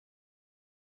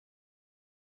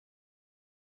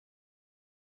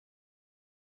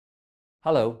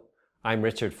Hello, I'm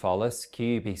Richard Follis,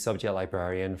 QUB Subject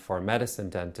Librarian for Medicine,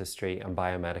 Dentistry and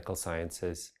Biomedical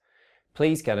Sciences.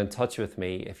 Please get in touch with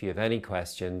me if you have any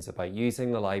questions about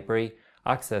using the library,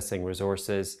 accessing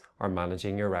resources, or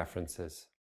managing your references.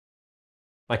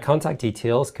 My contact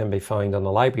details can be found on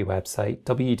the library website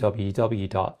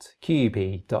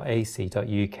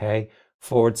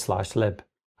www.qub.ac.uk/lib.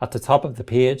 At the top of the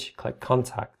page, click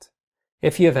Contact.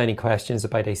 If you have any questions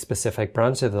about a specific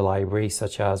branch of the library,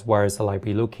 such as where is the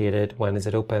library located, when is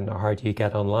it open, or how do you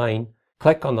get online,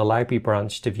 click on the library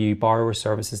branch to view Borrower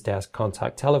Services Desk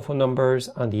contact telephone numbers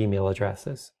and email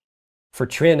addresses. For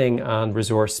training and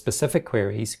resource-specific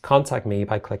queries, contact me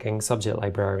by clicking Subject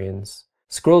Librarians.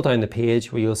 Scroll down the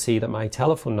page where you'll see that my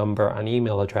telephone number and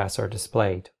email address are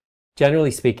displayed.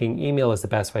 Generally speaking, email is the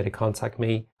best way to contact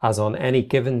me, as on any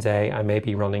given day I may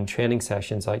be running training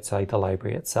sessions outside the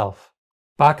library itself.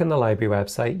 Back on the library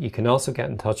website, you can also get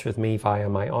in touch with me via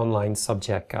my online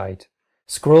subject guide.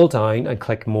 Scroll down and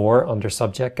click More under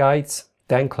Subject Guides,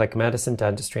 then click Medicine,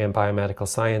 Dentistry and Biomedical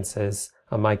Sciences,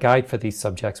 and my guide for these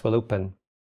subjects will open.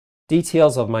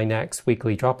 Details of my next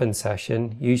weekly drop-in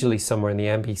session, usually somewhere in the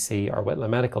MBC or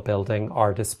Whitlam Medical Building,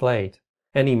 are displayed.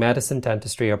 Any Medicine,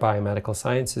 Dentistry or Biomedical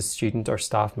Sciences student or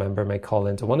staff member may call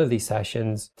into one of these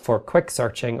sessions for quick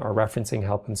searching or referencing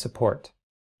help and support.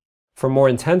 For more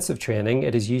intensive training,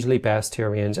 it is usually best to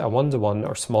arrange a one-to-one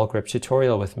or small group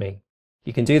tutorial with me.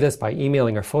 You can do this by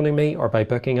emailing or phoning me or by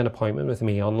booking an appointment with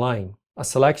me online. A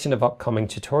selection of upcoming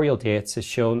tutorial dates is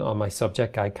shown on my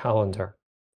subject guide calendar.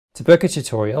 To book a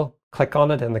tutorial, click on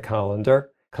it in the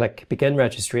calendar, click Begin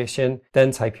Registration,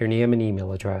 then type your name and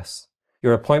email address.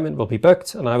 Your appointment will be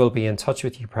booked and I will be in touch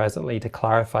with you presently to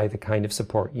clarify the kind of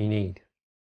support you need.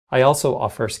 I also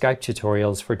offer Skype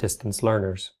tutorials for distance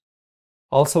learners.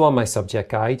 Also on my subject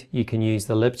guide, you can use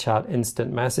the LibChat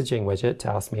instant messaging widget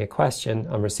to ask me a question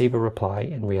and receive a reply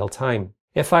in real time.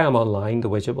 If I am online, the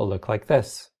widget will look like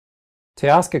this. To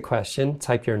ask a question,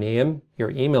 type your name,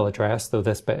 your email address, though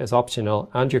this bit is optional,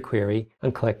 and your query,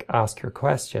 and click Ask Your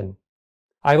Question.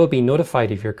 I will be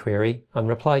notified of your query and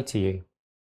reply to you.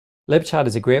 LibChat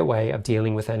is a great way of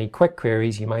dealing with any quick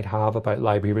queries you might have about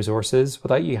library resources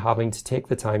without you having to take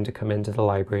the time to come into the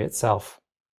library itself.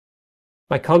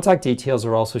 My contact details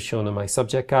are also shown in my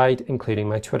subject guide, including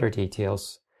my Twitter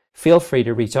details. Feel free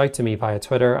to reach out to me via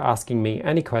Twitter asking me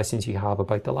any questions you have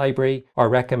about the library or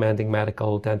recommending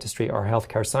medical, dentistry or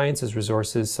healthcare sciences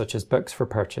resources such as books for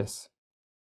purchase.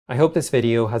 I hope this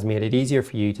video has made it easier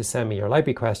for you to send me your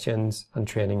library questions and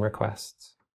training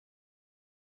requests.